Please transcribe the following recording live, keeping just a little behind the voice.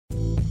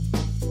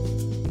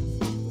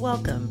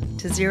Welcome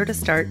to Zero to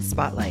Start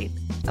Spotlight,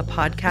 a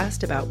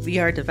podcast about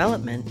VR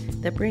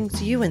development that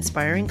brings you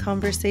inspiring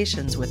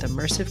conversations with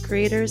immersive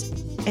creators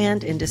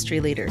and industry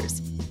leaders,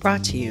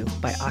 brought to you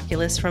by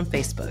Oculus from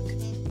Facebook.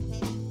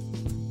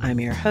 I'm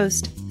your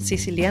host,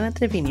 Ceciliana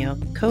Trevino,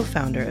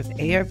 co-founder of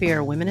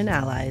AR/VR Women and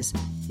Allies,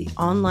 the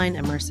online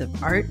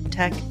immersive art,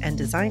 tech, and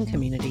design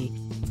community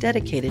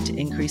dedicated to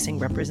increasing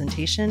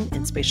representation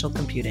in spatial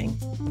computing.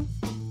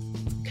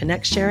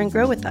 Connect, share, and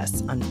grow with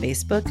us on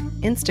Facebook,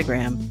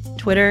 Instagram,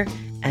 Twitter,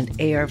 and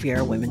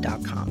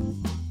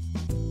arvrwomen.com.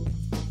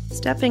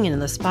 Stepping into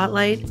the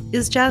spotlight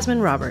is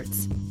Jasmine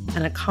Roberts,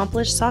 an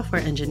accomplished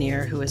software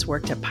engineer who has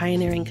worked at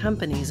pioneering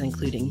companies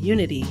including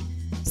Unity,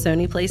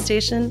 Sony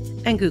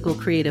PlayStation, and Google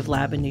Creative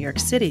Lab in New York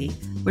City,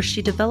 where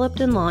she developed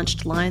and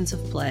launched Lines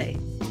of Play,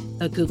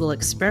 a Google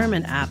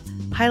experiment app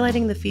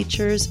highlighting the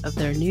features of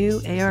their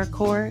new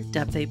ARCore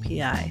Depth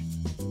API.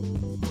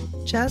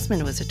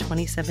 Jasmine was a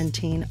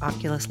 2017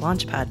 Oculus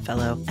Launchpad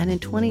Fellow, and in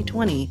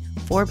 2020,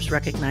 Forbes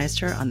recognized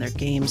her on their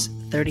Games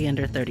 30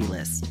 Under 30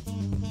 list.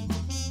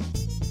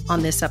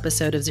 On this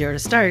episode of Zero to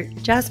Start,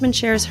 Jasmine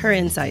shares her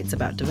insights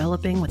about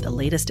developing with the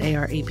latest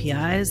AR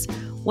APIs,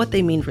 what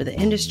they mean for the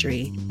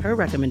industry, her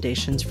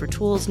recommendations for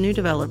tools new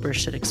developers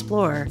should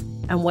explore,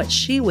 and what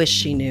she wished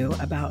she knew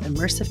about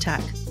immersive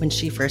tech when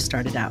she first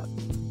started out.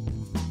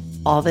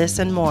 All this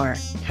and more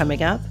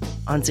coming up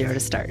on Zero to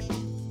Start.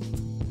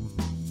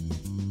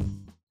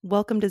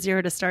 Welcome to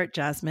Zero to Start,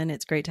 Jasmine.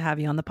 It's great to have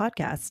you on the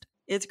podcast.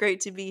 It's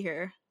great to be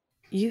here.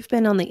 You've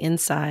been on the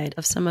inside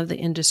of some of the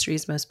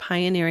industry's most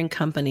pioneering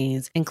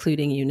companies,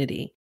 including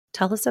Unity.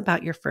 Tell us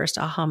about your first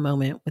aha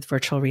moment with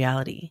virtual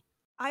reality.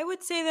 I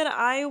would say that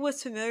I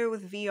was familiar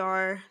with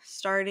VR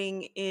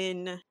starting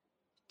in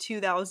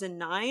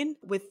 2009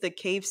 with the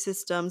CAVE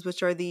systems,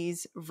 which are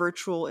these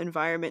virtual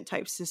environment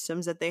type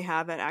systems that they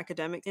have at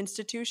academic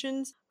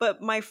institutions.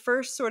 But my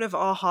first sort of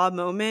aha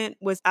moment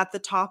was at the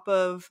top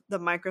of the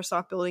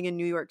Microsoft building in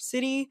New York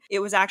City. It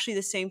was actually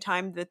the same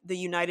time that the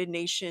United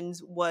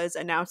Nations was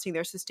announcing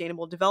their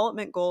sustainable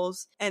development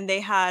goals. And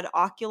they had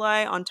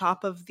Oculi on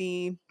top of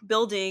the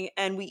building,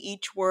 and we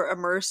each were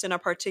immersed in a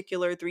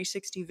particular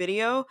 360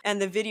 video.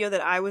 And the video that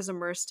I was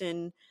immersed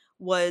in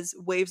was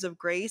Waves of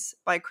Grace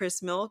by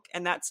Chris Milk,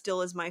 and that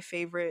still is my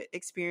favorite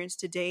experience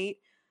to date.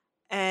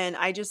 And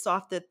I just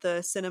thought that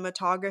the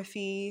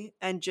cinematography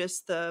and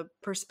just the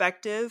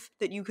perspective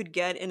that you could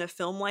get in a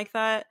film like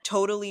that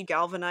totally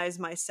galvanized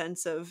my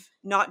sense of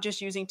not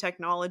just using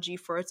technology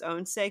for its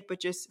own sake, but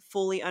just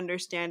fully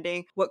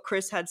understanding what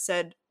Chris had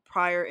said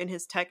prior in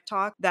his tech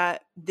talk,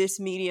 that this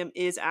medium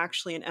is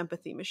actually an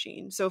empathy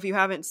machine. So if you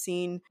haven't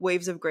seen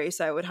Waves of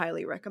Grace, I would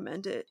highly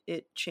recommend it.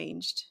 It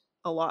changed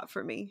a lot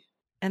for me.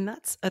 And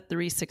that's a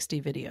 360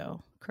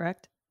 video,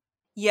 correct?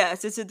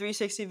 Yes, it's a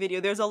 360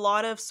 video. There's a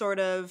lot of sort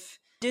of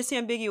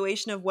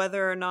disambiguation of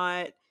whether or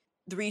not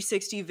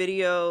 360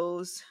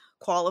 videos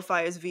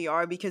qualify as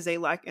VR because they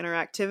lack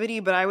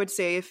interactivity. But I would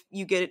say if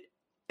you get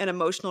an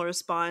emotional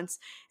response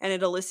and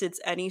it elicits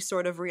any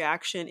sort of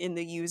reaction in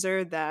the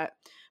user, that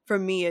for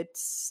me,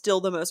 it's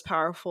still the most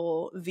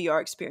powerful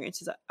VR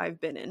experiences I've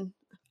been in.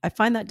 I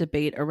find that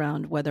debate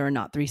around whether or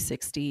not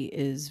 360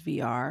 is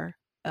VR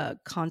a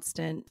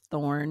constant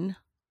thorn.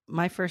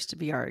 My first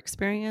VR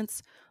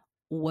experience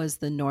was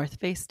the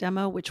North Face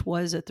demo, which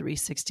was a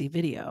 360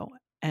 video,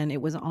 and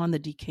it was on the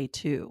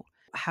DK2.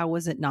 How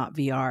was it not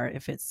VR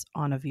if it's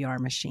on a VR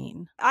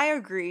machine? I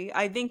agree.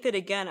 I think that,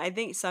 again, I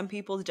think some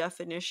people's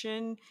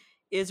definition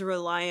is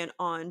reliant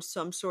on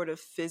some sort of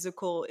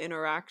physical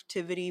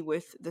interactivity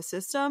with the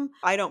system.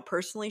 I don't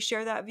personally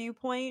share that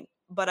viewpoint,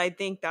 but I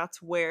think that's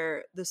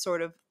where the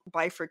sort of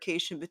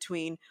bifurcation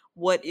between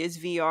what is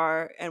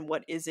VR and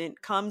what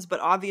isn't comes. But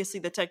obviously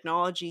the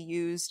technology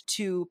used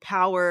to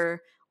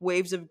power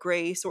Waves of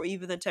Grace, or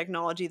even the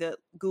technology that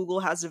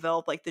Google has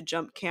developed, like the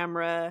jump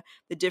camera,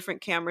 the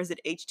different cameras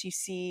that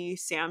HTC,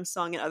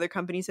 Samsung, and other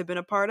companies have been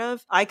a part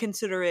of, I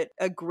consider it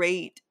a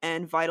great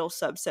and vital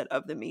subset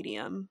of the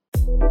medium.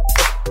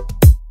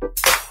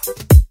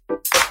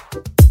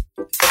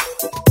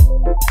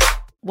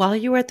 While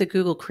you were at the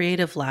Google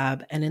Creative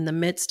Lab and in the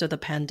midst of the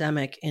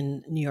pandemic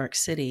in New York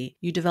City,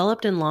 you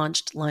developed and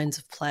launched Lines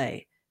of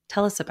Play.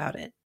 Tell us about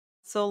it.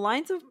 So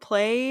Lines of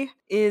Play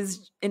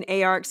is an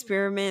AR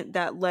experiment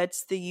that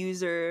lets the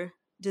user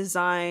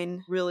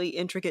design really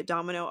intricate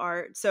domino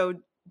art. So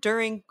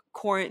during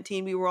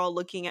quarantine, we were all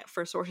looking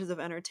for sources of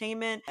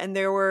entertainment, and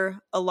there were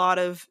a lot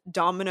of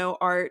domino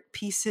art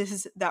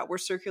pieces that were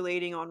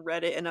circulating on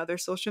Reddit and other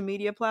social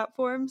media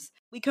platforms.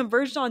 We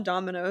converged on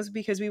dominoes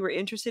because we were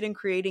interested in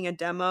creating a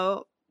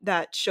demo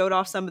that showed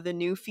off some of the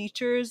new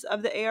features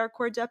of the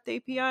ARCore Depth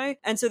API.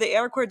 And so the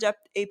ARCore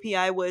Depth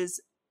API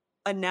was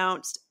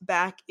announced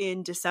back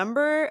in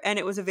December, and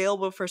it was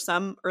available for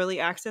some early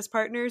access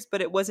partners, but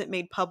it wasn't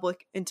made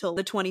public until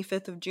the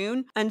 25th of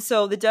June. And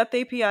so the Depth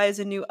API is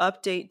a new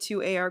update to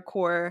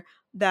ARCore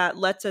that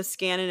lets us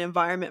scan an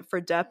environment for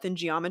depth and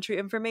geometry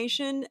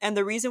information. And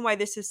the reason why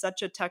this is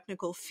such a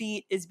technical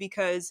feat is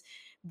because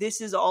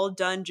this is all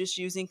done just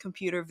using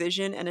computer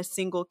vision and a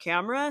single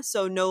camera.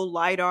 So no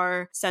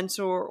LiDAR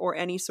sensor or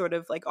any sort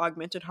of like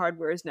augmented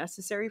hardware is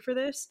necessary for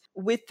this.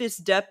 With this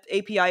depth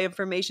API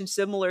information,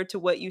 similar to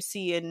what you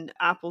see in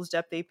Apple's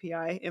depth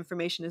API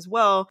information as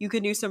well, you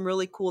can do some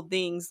really cool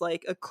things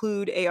like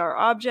occlude AR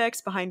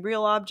objects behind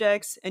real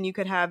objects, and you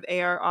could have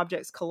AR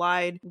objects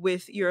collide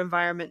with your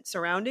environment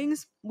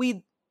surroundings.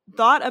 We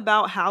thought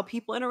about how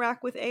people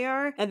interact with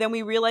AR, and then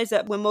we realized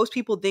that when most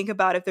people think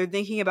about it, they're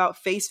thinking about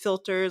face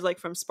filters like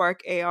from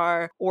Spark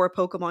AR or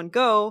Pokemon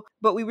Go,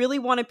 but we really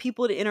wanted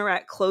people to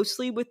interact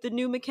closely with the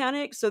new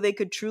mechanics so they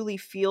could truly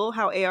feel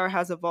how AR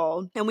has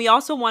evolved. And we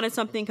also wanted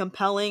something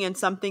compelling and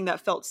something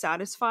that felt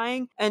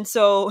satisfying. And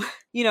so,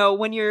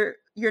 when you're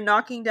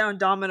knocking down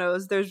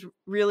dominoes, there's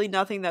really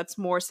nothing that's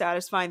more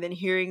satisfying than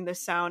hearing the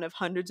sound of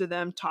hundreds of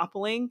them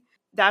toppling.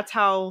 That's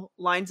how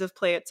Lines of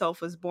Play itself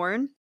was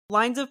born.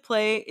 Lines of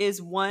Play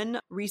is one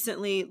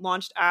recently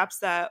launched apps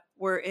that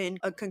were in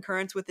a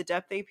concurrence with the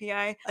Depth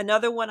API.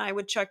 Another one I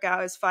would check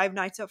out is Five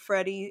Nights at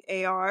Freddy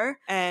AR,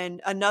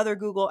 and another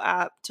Google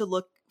app to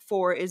look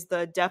for is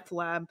the Depth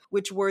Lab,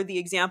 which were the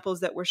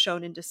examples that were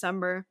shown in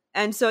December.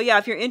 And so,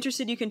 if you're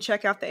interested, you can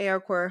check out the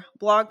ARCore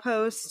blog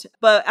post.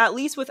 But at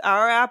least with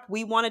our app,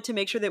 we wanted to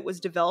make sure that it was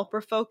developer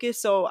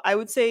focused. So I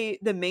would say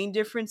the main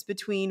difference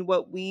between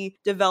what we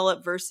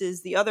develop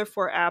versus the other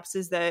 4 apps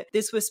is that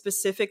this was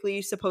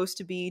specifically supposed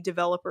to be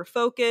developer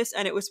focused,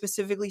 and it was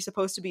specifically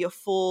supposed to be a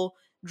full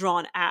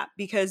drawn app,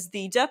 because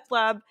the Depth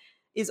Lab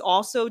is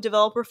also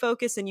developer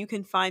focused, and you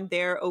can find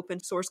their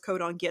open source code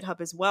on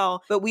GitHub as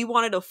well. But we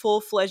wanted a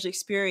full-fledged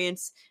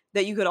experience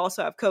that you could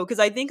also have code, because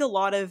I think a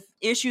lot of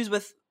issues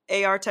with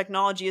AR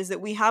technology is that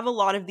we have a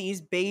lot of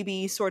these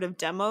baby sort of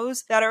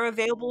demos that are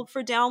available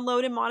for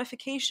download and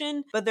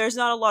modification, but there's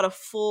not a lot of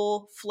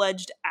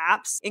full-fledged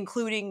apps,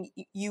 including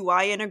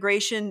UI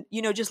integration,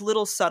 just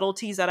little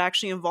subtleties that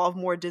actually involve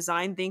more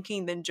design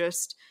thinking than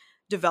just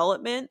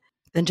development.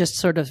 Than just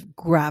sort of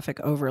graphic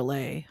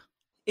overlay.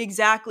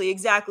 Exactly.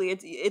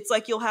 It's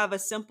like you'll have a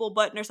simple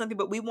button or something,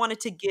 but we wanted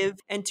to give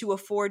and to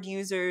afford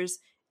users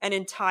an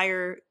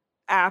entire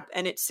app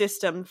and its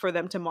system for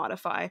them to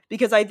modify,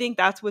 because I think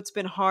that's what's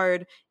been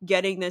hard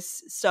getting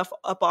this stuff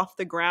up off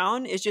the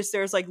ground. It's just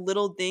there's like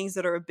little things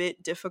that are a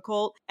bit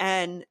difficult,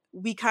 and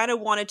we kind of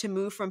wanted to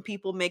move from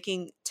people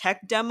making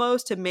tech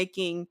demos to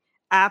making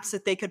apps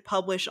that they could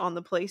publish on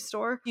the Play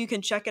Store. You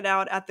can check it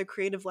out at the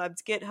Creative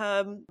Labs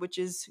GitHub, which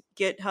is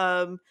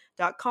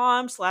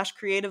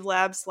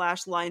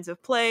github.com/creativelabs/lines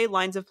of play.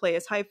 Lines of Play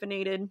is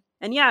hyphenated.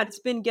 And it's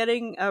been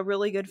getting a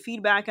really good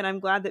feedback, and I'm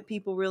glad that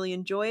people really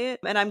enjoy it.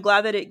 And I'm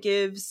glad that it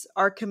gives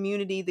our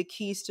community the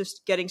keys to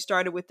getting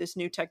started with this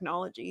new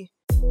technology.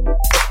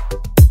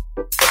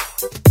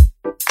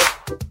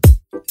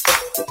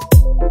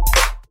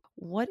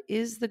 What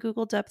is the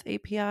Google Depth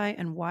API,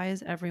 and why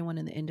is everyone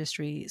in the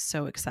industry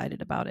so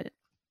excited about it?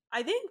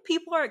 I think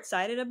people are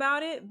excited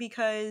about it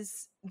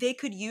because they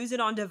could use it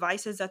on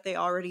devices that they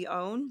already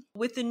own.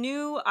 With the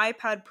new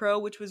iPad Pro,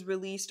 which was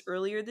released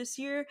earlier this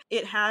year,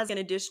 it has an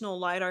additional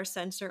LiDAR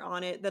sensor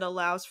on it that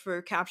allows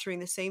for capturing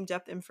the same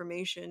depth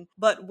information.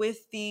 But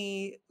with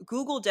the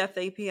Google Depth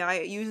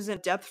API, it uses a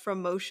depth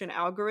from motion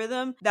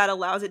algorithm that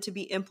allows it to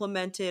be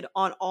implemented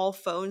on all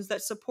phones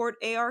that support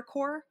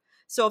ARCore.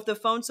 So if the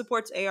phone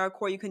supports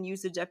ARCore, you can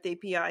use the Depth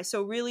API.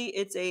 So really,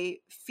 it's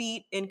a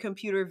feat in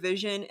computer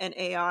vision and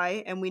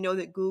AI. And we know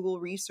that Google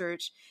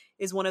Research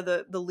is one of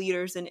the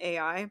leaders in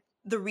AI.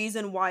 The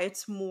reason why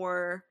it's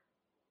more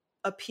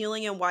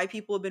appealing and why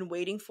people have been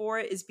waiting for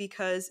it is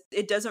because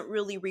it doesn't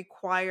really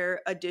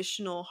require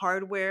additional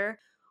hardware.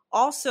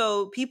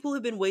 Also, people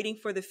have been waiting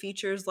for the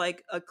features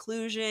like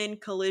occlusion,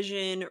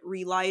 collision,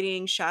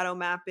 relighting, shadow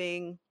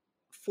mapping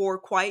for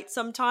quite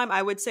some time.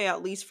 I would say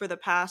at least for the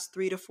past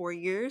 3 to 4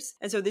 years.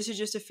 And so this is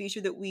just a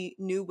feature that we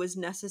knew was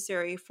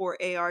necessary for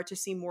AR to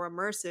seem more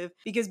immersive,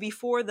 because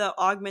before, the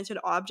augmented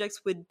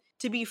objects would,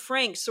 to be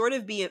frank, sort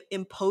of be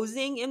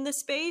imposing in the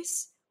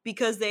space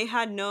because they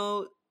had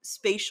no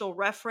spatial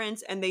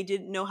reference and they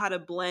didn't know how to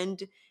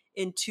blend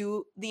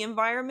into the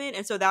environment.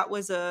 And so that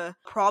was a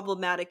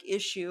problematic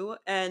issue.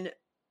 And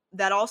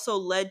that also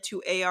led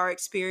to AR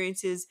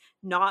experiences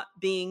not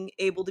being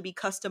able to be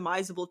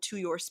customizable to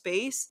your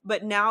space.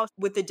 But now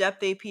with the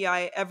Depth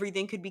API,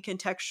 everything could be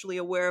contextually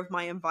aware of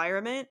my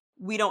environment.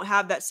 We don't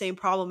have that same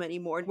problem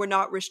anymore. We're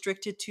not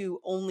restricted to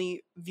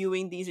only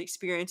viewing these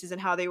experiences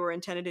and how they were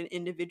intended in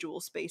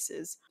individual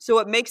spaces. So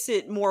it makes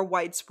it more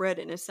widespread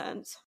in a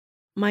sense.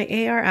 My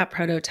AR app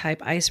prototype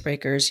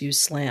Icebreakers use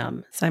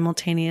SLAM,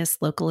 simultaneous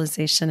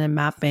localization and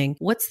mapping.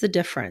 What's the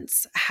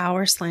difference? How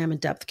are SLAM and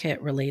DepthKit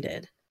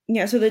related?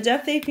 Yeah, so the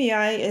Depth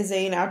API is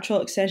a natural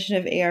extension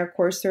of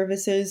ARCore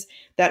services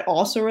that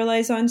also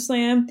relies on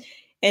SLAM.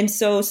 And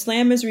so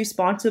SLAM is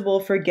responsible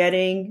for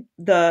getting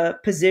the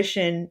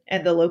position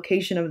and the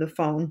location of the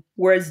phone,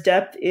 whereas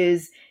Depth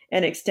is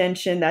an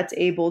extension that's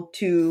able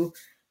to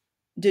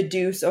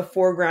deduce a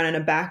foreground and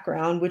a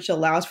background, which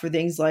allows for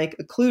things like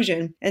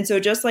occlusion. And so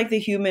just like the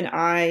human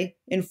eye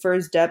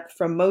infers depth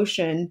from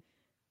motion,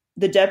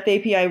 The depth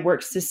API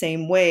works the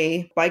same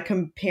way by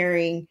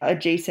comparing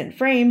adjacent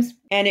frames,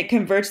 and it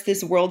converts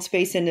this world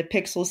space into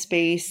pixel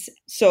space.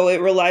 So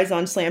it relies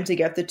on SLAM to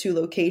get the two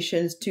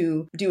locations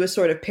to do a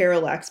sort of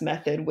parallax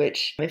method,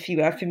 which, if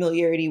you have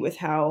familiarity with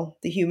how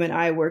the human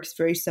eye works,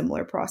 very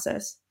similar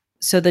process.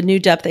 So the new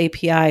depth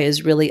API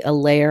is really a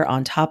layer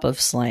on top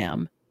of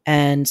SLAM.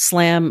 And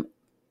SLAM,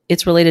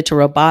 it's related to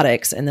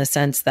robotics in the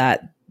sense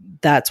that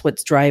that's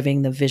what's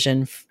driving the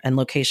vision and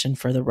location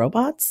for the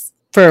robots,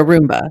 for a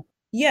Roomba.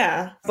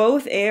 Yeah,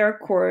 both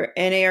ARCore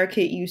and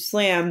ARKit use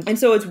SLAM. And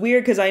so it's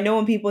weird because I know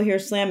when people hear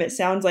SLAM, it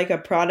sounds like a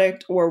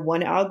product or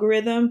one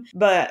algorithm,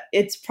 but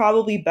it's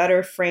probably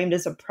better framed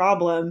as a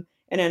problem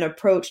and an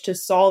approach to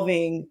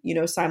solving,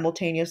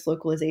 simultaneous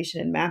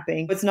localization and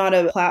mapping. It's not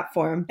a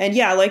platform. And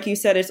yeah, like you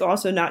said, it's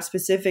also not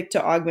specific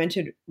to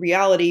augmented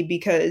reality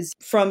because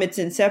from its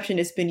inception,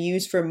 it's been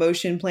used for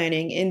motion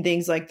planning in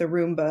things like the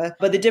Roomba.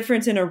 But the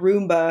difference in a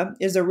Roomba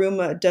is a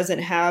Roomba doesn't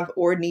have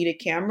or need a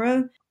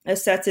camera. It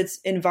sets its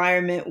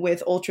environment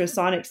with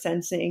ultrasonic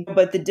sensing.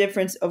 But the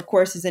difference, of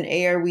course, is in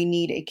AR, we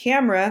need a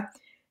camera,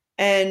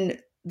 and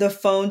the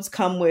phones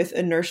come with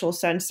inertial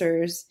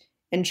sensors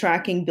and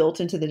tracking built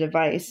into the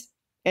device.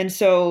 And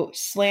so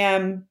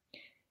SLAM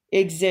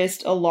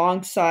exists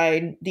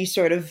alongside these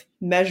sort of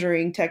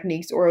measuring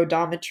techniques or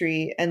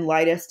odometry and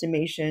light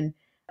estimation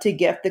to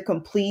get the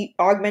complete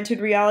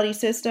augmented reality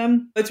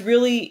system. It's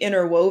really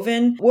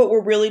interwoven. What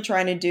we're really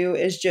trying to do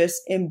is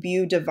just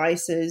imbue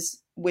devices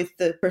with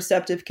the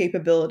perceptive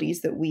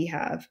capabilities that we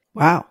have.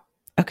 Wow.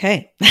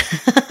 Okay.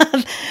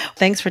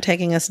 Thanks for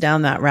taking us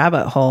down that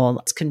rabbit hole.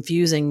 It's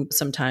confusing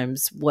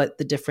sometimes what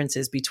the difference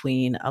is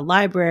between a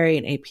library,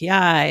 an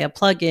API, a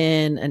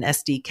plugin, an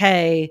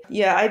SDK.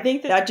 Yeah, I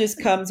think that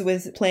just comes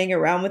with playing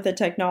around with the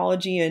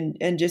technology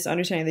and just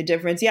understanding the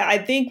difference. Yeah, I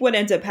think what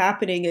ends up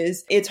happening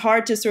is it's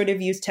hard to sort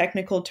of use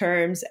technical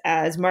terms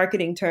as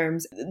marketing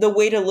terms. The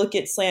way to look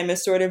at SLAM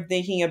is sort of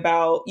thinking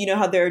about,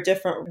 how there are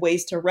different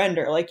ways to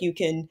render. Like you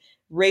can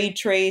ray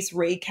trace,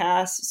 ray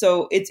cast.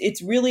 So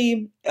it's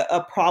really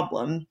a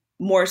problem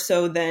more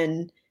so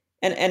than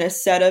and a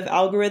set of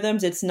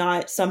algorithms. It's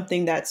not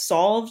something that's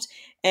solved.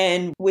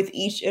 And with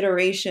each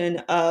iteration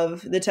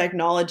of the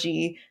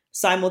technology,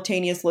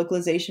 simultaneous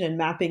localization and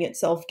mapping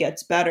itself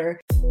gets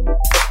better.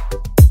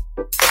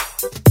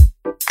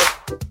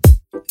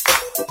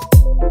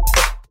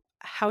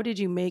 How did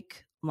you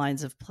make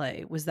lines of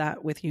play? Was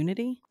that with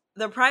Unity?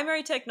 The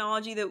primary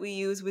technology that we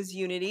use was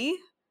Unity.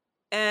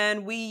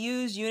 And we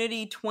used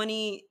Unity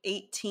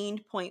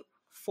 2018.4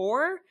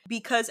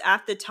 because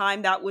at the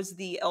time that was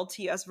the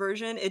LTS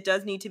version. It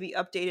does need to be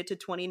updated to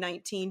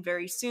 2019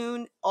 very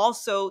soon.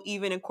 Also,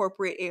 even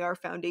incorporate AR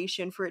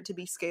Foundation for it to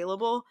be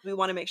scalable. We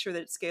want to make sure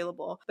that it's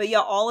scalable. But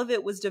yeah, all of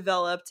it was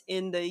developed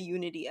in the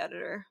Unity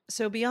editor.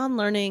 So beyond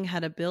learning how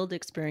to build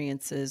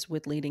experiences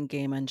with leading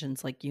game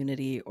engines like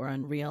Unity or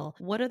Unreal,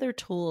 what other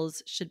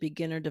tools should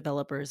beginner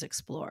developers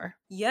explore?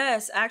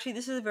 Yes, actually,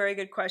 this is a very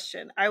good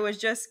question. I was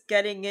just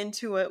getting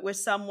into it with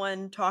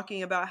someone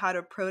talking about how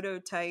to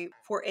prototype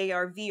for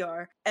AR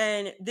VR.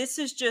 And this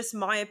is just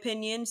my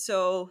opinion,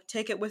 so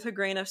take it with a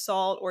grain of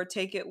salt or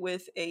take it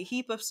with a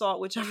heap of salt,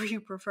 whichever you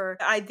prefer.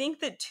 I think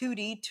that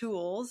 2D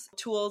tools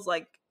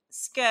like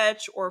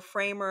Sketch or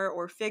Framer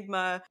or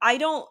Figma, I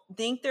don't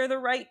think they're the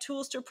right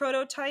tools to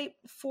prototype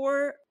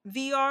for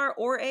VR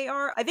or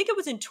AR. I think it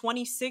was in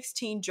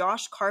 2016,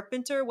 Josh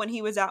Carpenter, when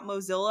he was at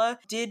Mozilla,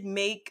 did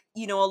make,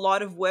 a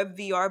lot of web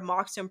VR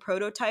mocks and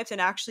prototypes and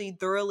actually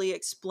thoroughly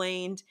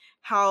explained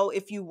how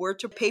if you were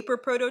to paper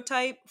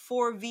prototype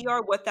for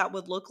VR, what that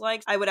would look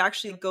like. I would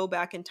actually go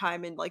back in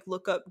time and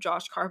look up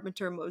Josh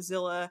Carpenter,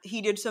 Mozilla.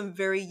 He did some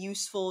very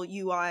useful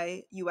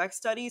UI, UX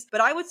studies.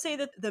 But I would say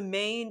that the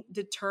main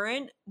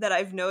deterrent that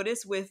I've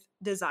noticed with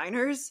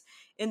designers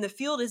in the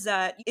field is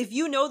that if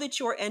you know that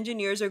your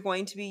engineers are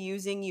going to be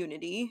using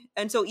Unity,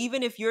 and so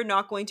even if you're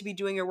not going to be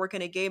doing your work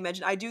in a game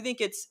engine, I do think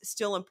it's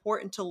still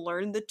important to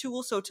learn the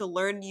tool. So to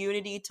learn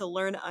Unity, to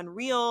learn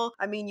Unreal,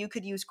 I mean, you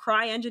could use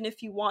CryEngine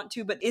if you want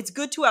to, but it's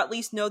good to at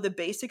least know the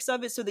basics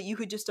of it so that you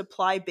could just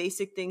apply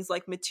basic things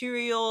like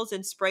materials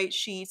and sprite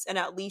sheets and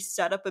at least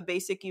set up a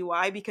basic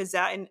UI, because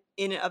that in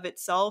and of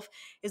itself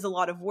is a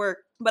lot of work.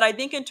 But I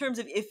think in terms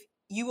of if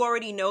you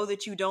already know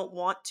that you don't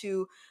want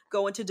to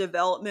go into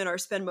development or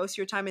spend most of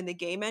your time in the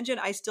game engine,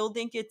 I still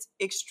think it's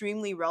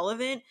extremely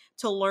relevant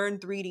to learn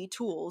 3D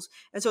tools.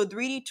 And so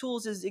 3D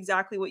tools is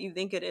exactly what you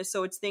think it is.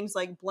 So it's things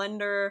like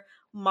Blender,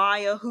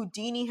 Maya.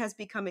 Houdini has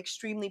become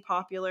extremely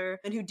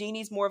popular, and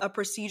Houdini is more of a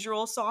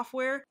procedural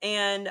software.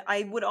 And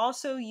I would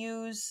also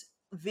use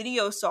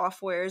video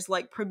softwares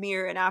like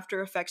Premiere and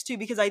After Effects too,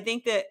 because I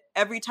think that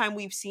every time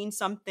we've seen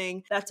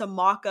something that's a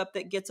mock-up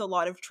that gets a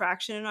lot of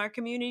traction in our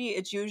community,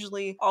 it's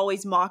usually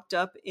always mocked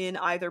up in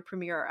either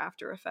Premiere or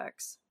After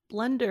Effects.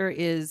 Blender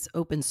is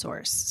open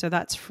source, so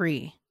that's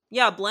free.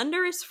 Yeah,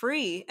 Blender is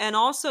free. And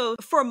also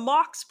for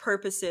mocks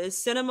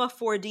purposes, Cinema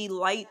 4D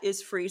Lite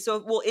is free.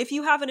 So, if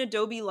you have an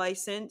Adobe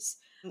license,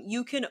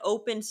 You can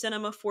open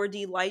Cinema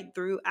 4D Lite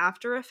through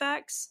After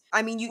Effects.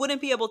 I mean, you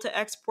wouldn't be able to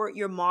export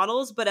your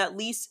models, but at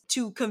least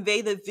to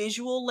convey the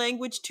visual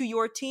language to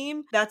your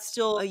team, that's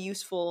still a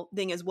useful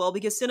thing as well,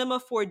 because Cinema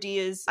 4D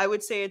is, I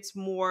would say it's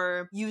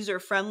more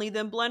user-friendly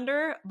than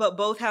Blender, but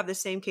both have the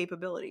same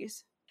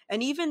capabilities.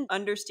 And even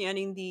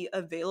understanding the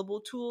available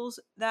tools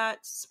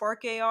that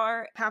Spark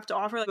AR have to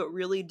offer, but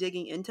really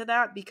digging into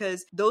that,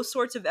 because those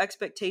sorts of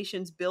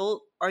expectations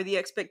built are the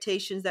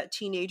expectations that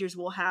teenagers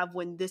will have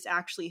when this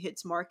actually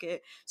hits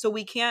market. So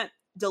we can't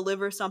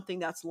deliver something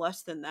that's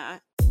less than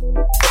that.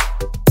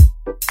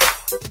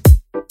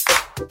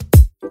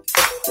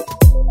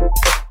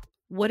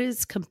 What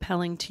is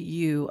compelling to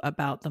you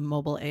about the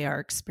mobile AR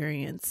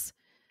experience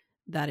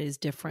that is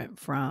different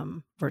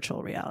from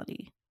virtual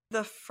reality?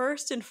 The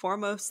first and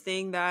foremost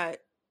thing that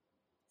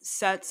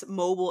sets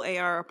mobile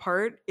AR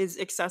apart is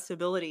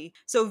accessibility.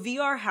 So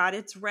VR had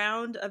its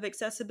round of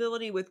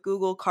accessibility with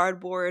Google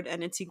Cardboard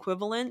and its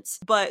equivalents,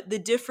 but the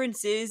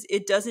difference is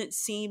it doesn't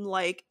seem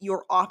like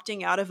you're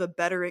opting out of a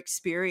better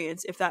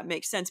experience, if that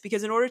makes sense,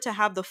 because in order to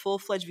have the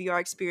full-fledged VR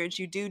experience,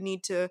 you do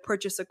need to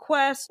purchase a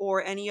Quest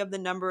or any of the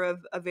number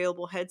of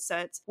available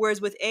headsets.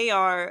 Whereas with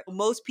AR,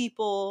 most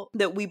people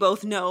that we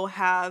both know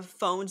have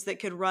phones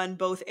that could run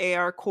both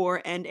AR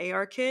Core and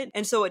AR Kit,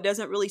 and so it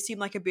doesn't really seem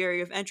like a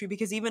barrier of entry,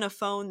 because even a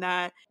phone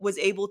that was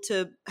able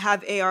to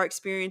have AR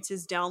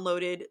experiences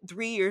downloaded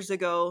 3 years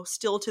ago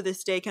still to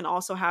this day can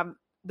also have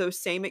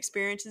those same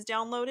experiences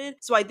downloaded.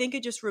 So I think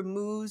it just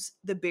removes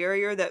the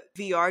barrier that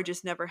VR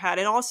just never had.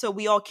 And also,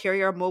 we all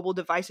carry our mobile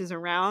devices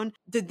around.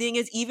 The thing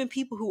is, even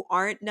people who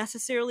aren't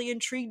necessarily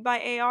intrigued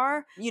by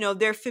AR,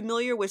 they're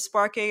familiar with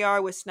Spark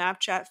AR, with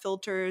Snapchat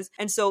filters.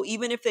 And so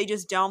even if they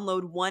just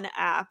download one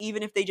app,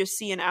 even if they just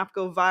see an app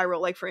go viral,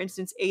 like for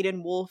instance,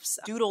 Aiden Wolf's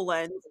Doodle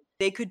Lens,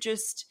 they could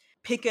just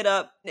pick it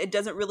up. It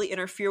doesn't really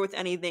interfere with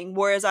anything.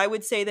 Whereas I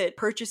would say that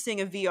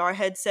purchasing a VR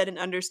headset and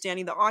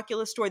understanding the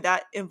Oculus Store,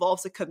 that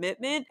involves a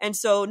commitment. And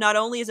so not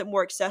only is it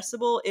more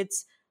accessible,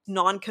 it's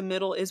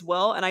non-committal as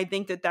well. And I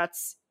think that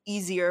that's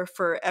easier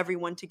for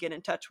everyone to get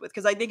in touch with,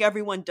 because I think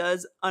everyone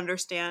does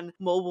understand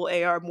mobile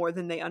AR more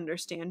than they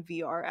understand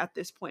VR at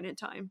this point in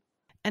time.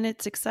 And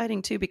it's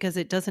exciting too, because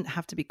it doesn't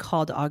have to be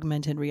called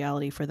augmented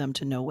reality for them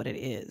to know what it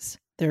is.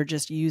 They're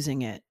just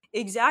using it.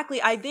 Exactly.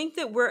 I think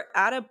that we're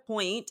at a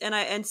point,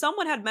 and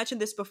someone had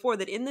mentioned this before,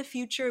 that in the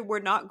future,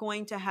 we're not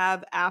going to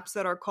have apps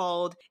that are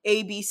called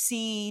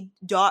ABC.VR,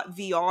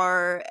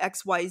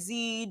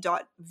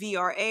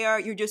 XYZ.VR AR.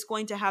 You're just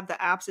going to have the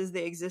apps as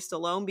they exist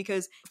alone,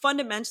 because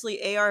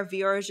fundamentally AR,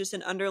 VR is just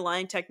an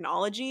underlying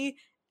technology.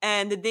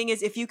 And the thing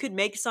is, if you could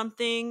make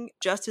something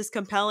just as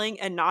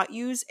compelling and not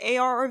use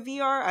AR or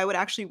VR, I would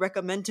actually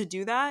recommend to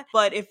do that.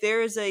 But if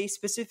there is a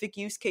specific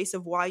use case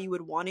of why you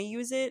would want to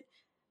use it,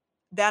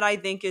 that I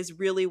think is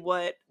really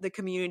what the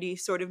community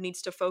sort of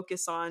needs to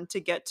focus on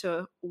to get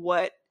to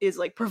what is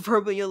like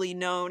proverbially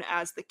known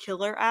as the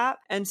killer app.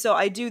 And so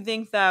I do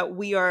think that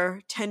we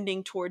are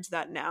tending towards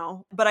that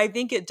now. But I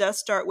think it does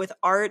start with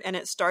art, and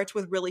it starts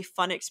with really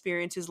fun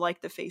experiences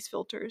like the face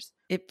filters.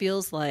 It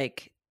feels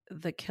like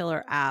the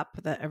killer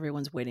app that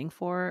everyone's waiting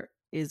for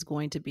is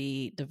going to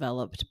be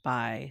developed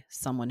by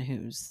someone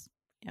who's,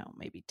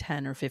 maybe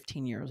 10 or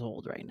 15 years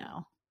old right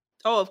now.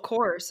 Oh, of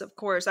course, of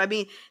course. I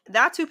mean,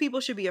 that's who people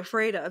should be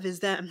afraid of,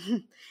 is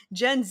them.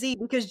 Gen Z,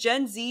 because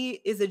Gen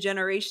Z is a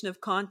generation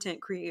of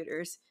content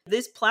creators.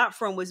 This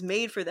platform was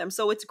made for them.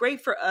 So it's great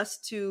for us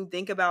to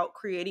think about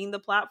creating the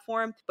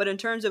platform. But in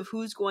terms of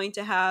who's going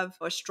to have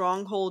a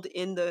stronghold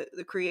in the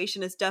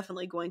creation, it's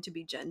definitely going to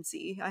be Gen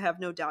Z. I have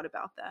no doubt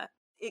about that.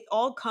 It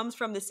all comes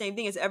from the same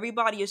thing, as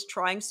everybody is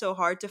trying so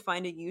hard to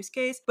find a use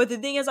case. But the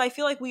thing is, I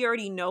feel like we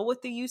already know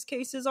what the use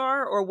cases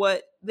are or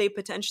what they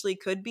potentially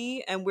could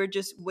be. And we're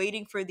just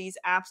waiting for these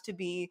apps to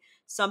be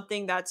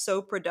something that's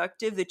so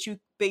productive that you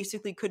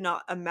basically could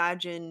not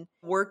imagine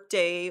work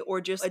day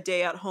or just a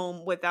day at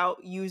home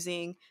without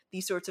using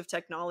these sorts of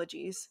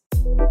technologies.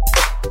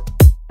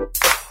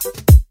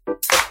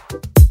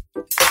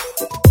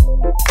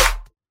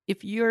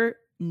 If you're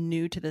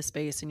new to the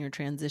space and you're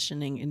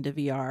transitioning into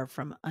VR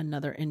from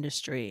another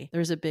industry,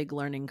 there's a big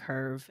learning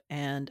curve.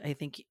 And I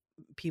think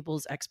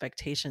people's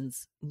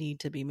expectations need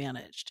to be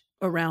managed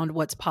around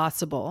what's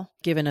possible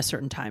given a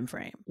certain time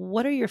frame.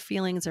 What are your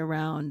feelings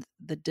around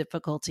the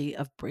difficulty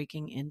of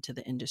breaking into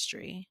the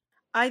industry?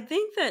 I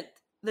think that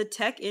the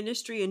tech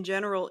industry in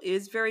general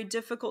is very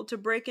difficult to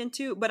break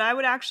into, but I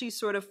would actually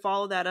sort of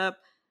follow that up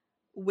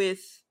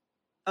with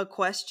a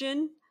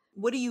question.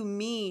 What do you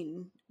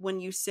mean when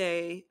you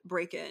say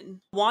break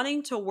in?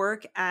 Wanting to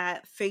work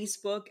at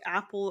Facebook,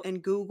 Apple,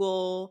 and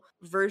Google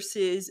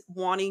versus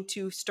wanting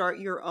to start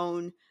your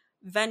own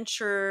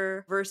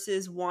venture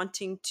versus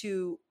wanting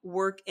to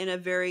work in a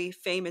very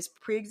famous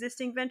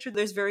pre-existing venture,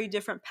 there's very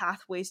different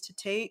pathways to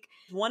take.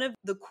 One of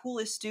the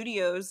coolest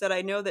studios that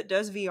I know that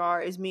does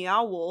VR is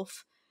Meow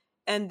Wolf,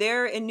 and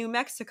they're in New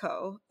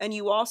Mexico. And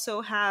you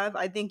also have,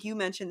 I think you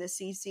mentioned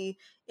this, Cece,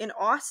 in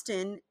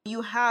Austin,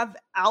 you have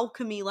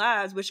Alchemy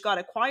Labs, which got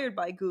acquired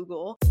by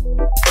Google.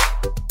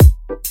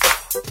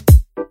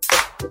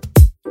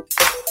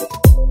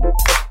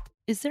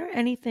 Is there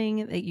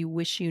anything that you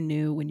wish you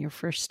knew when you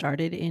first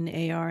started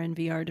in AR and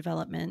VR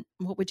development?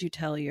 What would you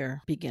tell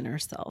your beginner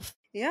self?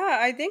 Yeah,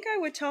 I think I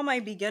would tell my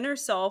beginner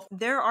self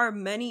there are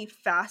many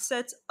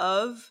facets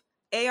of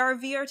AR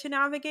VR to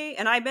navigate.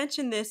 And I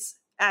mentioned this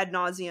ad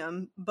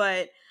nauseum,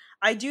 but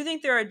I do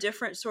think there are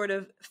different sort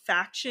of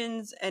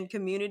factions and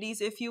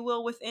communities, if you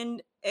will, within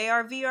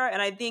AR VR.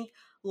 And I think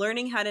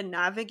learning how to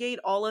navigate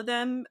all of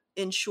them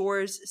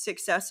ensures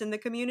success in the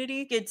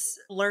community. It's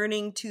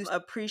learning to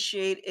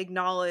appreciate,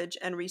 acknowledge,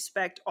 and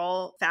respect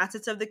all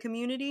facets of the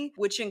community,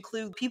 which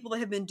include people that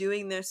have been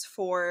doing this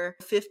for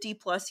 50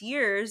 plus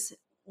years.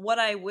 What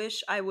I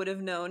wish I would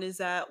have known is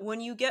that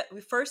when you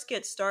first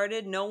get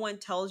started, no one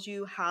tells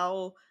you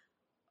how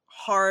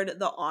hard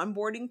the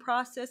onboarding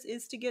process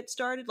is to get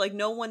started. Like,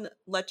 no one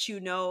lets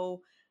you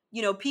know.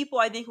 People,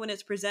 I think when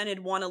it's presented,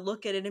 want to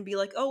look at it and be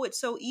like, oh, it's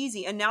so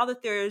easy. And now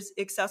that there's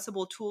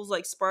accessible tools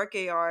like Spark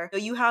AR,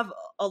 you have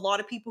a lot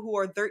of people who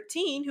are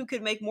 13 who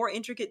could make more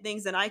intricate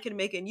things than I can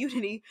make in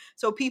Unity.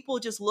 So people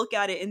just look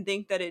at it and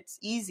think that it's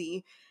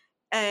easy.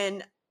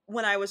 And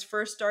when I was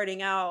first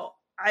starting out,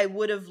 I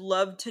would have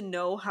loved to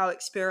know how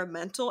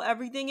experimental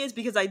everything is,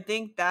 because I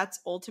think that's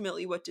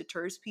ultimately what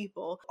deters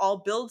people. I'll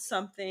build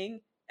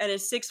something and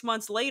it's 6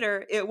 months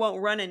later, it won't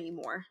run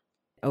anymore.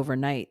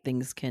 Overnight,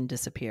 things can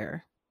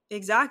disappear.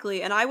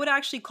 Exactly. And I would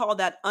actually call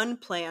that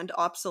unplanned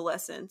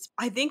obsolescence.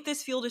 I think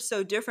this field is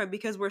so different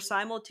because we're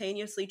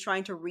simultaneously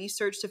trying to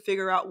research to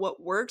figure out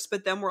what works,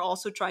 but then we're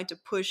also trying to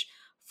push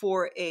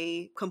for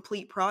a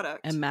complete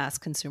product and mass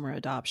consumer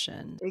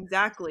adoption.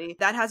 Exactly.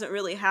 That hasn't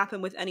really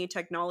happened with any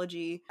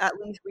technology, at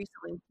least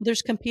recently.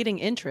 There's competing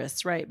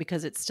interests, right?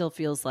 Because it still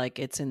feels like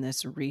it's in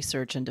this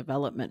research and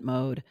development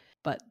mode,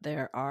 but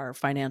there are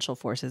financial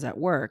forces at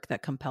work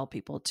that compel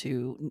people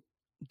to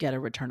get a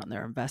return on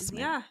their investment.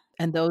 Yeah.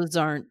 And those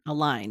aren't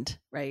aligned,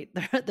 right?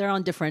 They're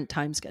on different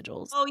time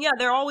schedules. Oh, yeah.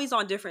 They're always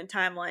on different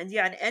timelines.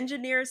 Yeah. An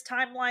engineer's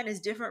timeline is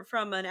different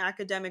from an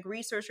academic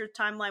researcher's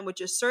timeline, which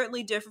is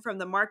certainly different from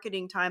the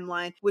marketing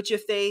timeline, which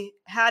if they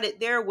had it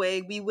their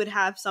way, we would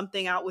have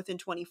something out within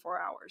 24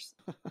 hours.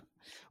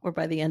 Or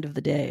by the end of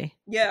the day.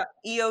 Yeah.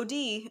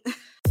 EOD.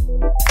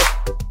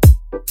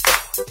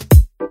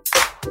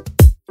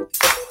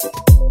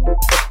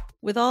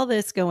 With all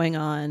this going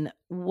on,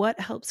 what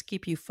helps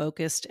keep you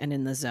focused and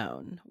in the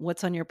zone?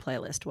 What's on your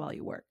playlist while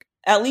you work?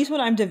 At least when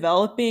I'm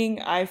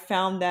developing, I've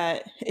found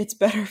that it's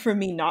better for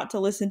me not to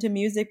listen to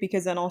music,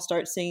 because then I'll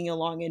start singing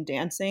along and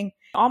dancing.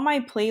 On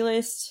my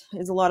playlist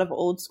is a lot of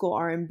old school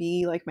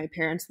R&B like my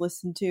parents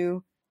listened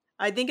to.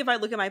 I think if I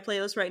look at my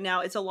playlist right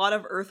now, it's a lot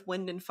of Earth,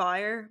 Wind, and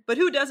Fire. But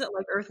who doesn't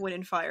like Earth, Wind,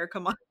 and Fire?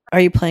 Come on.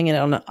 Are you playing it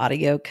on an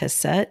audio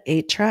cassette,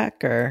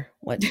 8-track, or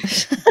what?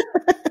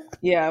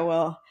 Yeah,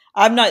 well,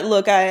 I'm not,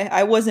 look,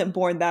 I wasn't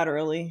born that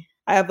early.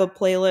 I have a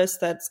playlist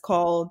that's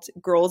called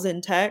Girls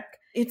in Tech.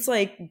 It's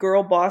like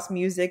girl boss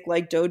music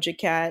like Doja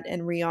Cat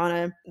and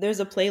Rihanna. There's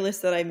a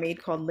playlist that I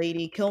made called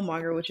Lady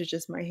Killmonger, which is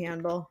just my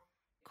handle.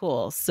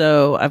 Cool.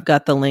 So I've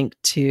got the link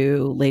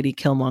to Lady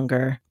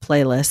Killmonger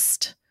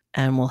playlist,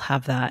 and we'll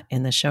have that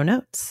in the show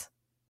notes.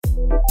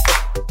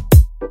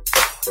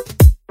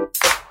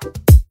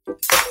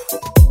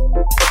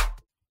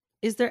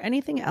 Is there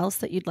anything else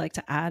that you'd like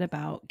to add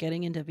about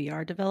getting into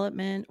VR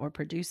development or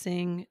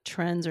producing,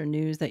 trends or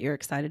news that you're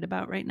excited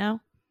about right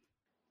now?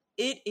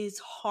 It is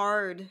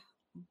hard,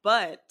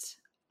 but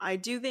I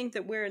do think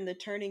that we're in the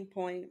turning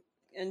point.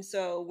 And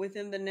so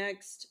within the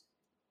next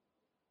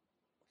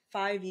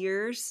 5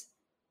 years,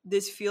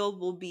 this field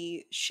will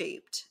be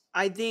shaped.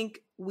 I think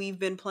we've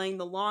been playing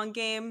the long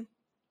game.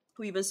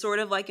 We've been sort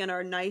of like in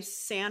our nice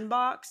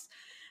sandbox,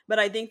 but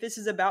I think this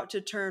is about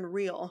to turn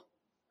real.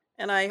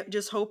 And I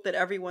just hope that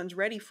everyone's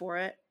ready for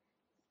it.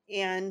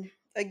 And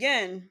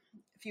again,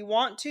 if you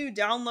want to,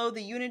 download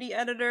the Unity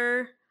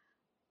editor,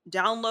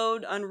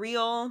 download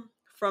Unreal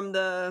from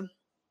the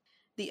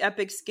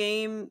Epic's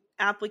game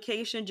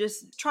application.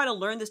 Just try to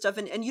learn this stuff.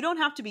 And you don't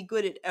have to be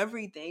good at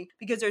everything,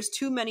 because there's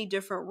too many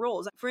different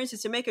roles. For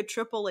instance, to make a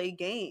AAA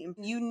game,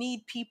 you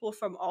need people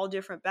from all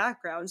different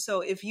backgrounds. So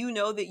if you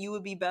know that you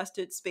would be best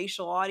at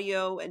spatial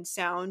audio and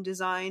sound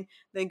design,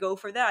 then go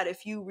for that.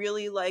 If you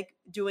really like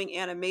doing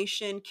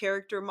animation,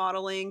 character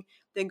modeling,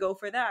 then go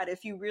for that.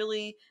 If you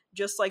really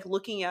just like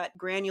looking at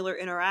granular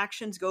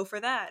interactions, go for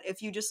that.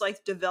 If you just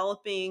like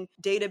developing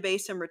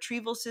database and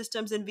retrieval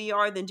systems in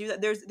VR, then do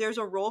that. There's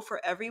a role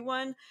for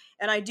everyone.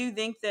 And I do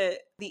think that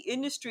the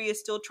industry is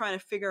still trying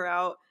to figure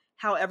out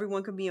how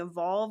everyone can be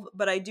involved,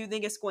 but I do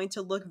think it's going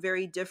to look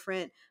very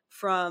different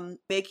from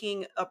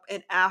making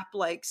an app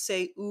like,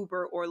 say,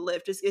 Uber or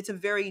Lyft. It's a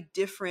very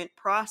different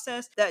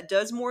process that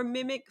does more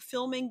mimic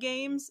filming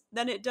games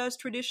than it does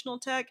traditional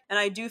tech. And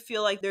I do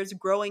feel like there's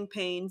growing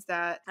pains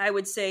that I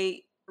would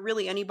say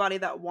really anybody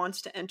that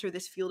wants to enter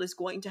this field is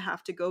going to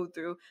have to go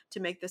through to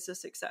make this a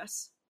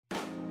success.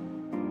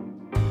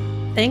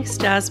 Thanks,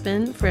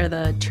 Jasmine, for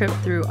the trip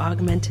through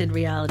augmented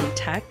reality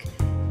tech,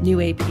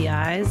 new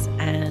APIs,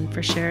 and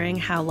for sharing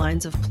how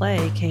Lines of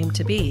Play came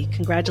to be.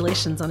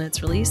 Congratulations on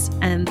its release,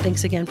 and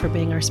thanks again for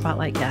being our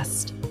Spotlight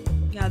guest.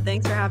 Yeah,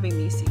 thanks for having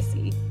me,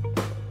 Cece.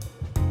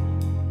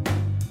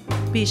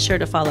 Be sure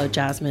to follow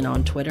Jasmine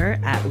on Twitter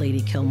at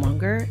Lady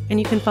Killmonger, and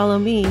you can follow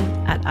me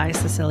at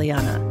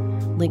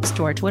iSiciliana. Links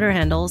to our Twitter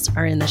handles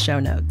are in the show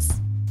notes.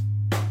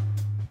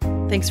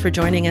 Thanks for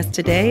joining us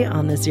today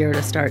on the Zero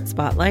to Start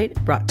Spotlight,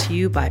 brought to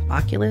you by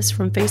Oculus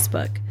from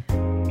Facebook.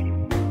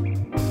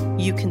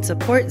 You can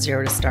support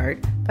Zero to Start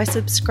by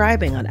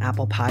subscribing on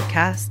Apple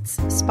Podcasts,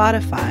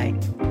 Spotify,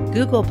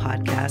 Google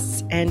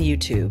Podcasts, and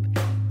YouTube.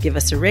 Give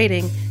us a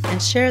rating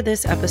and share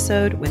this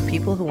episode with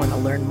people who want to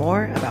learn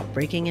more about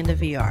breaking into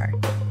VR.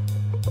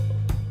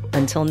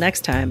 Until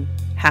next time,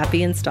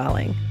 happy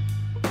installing.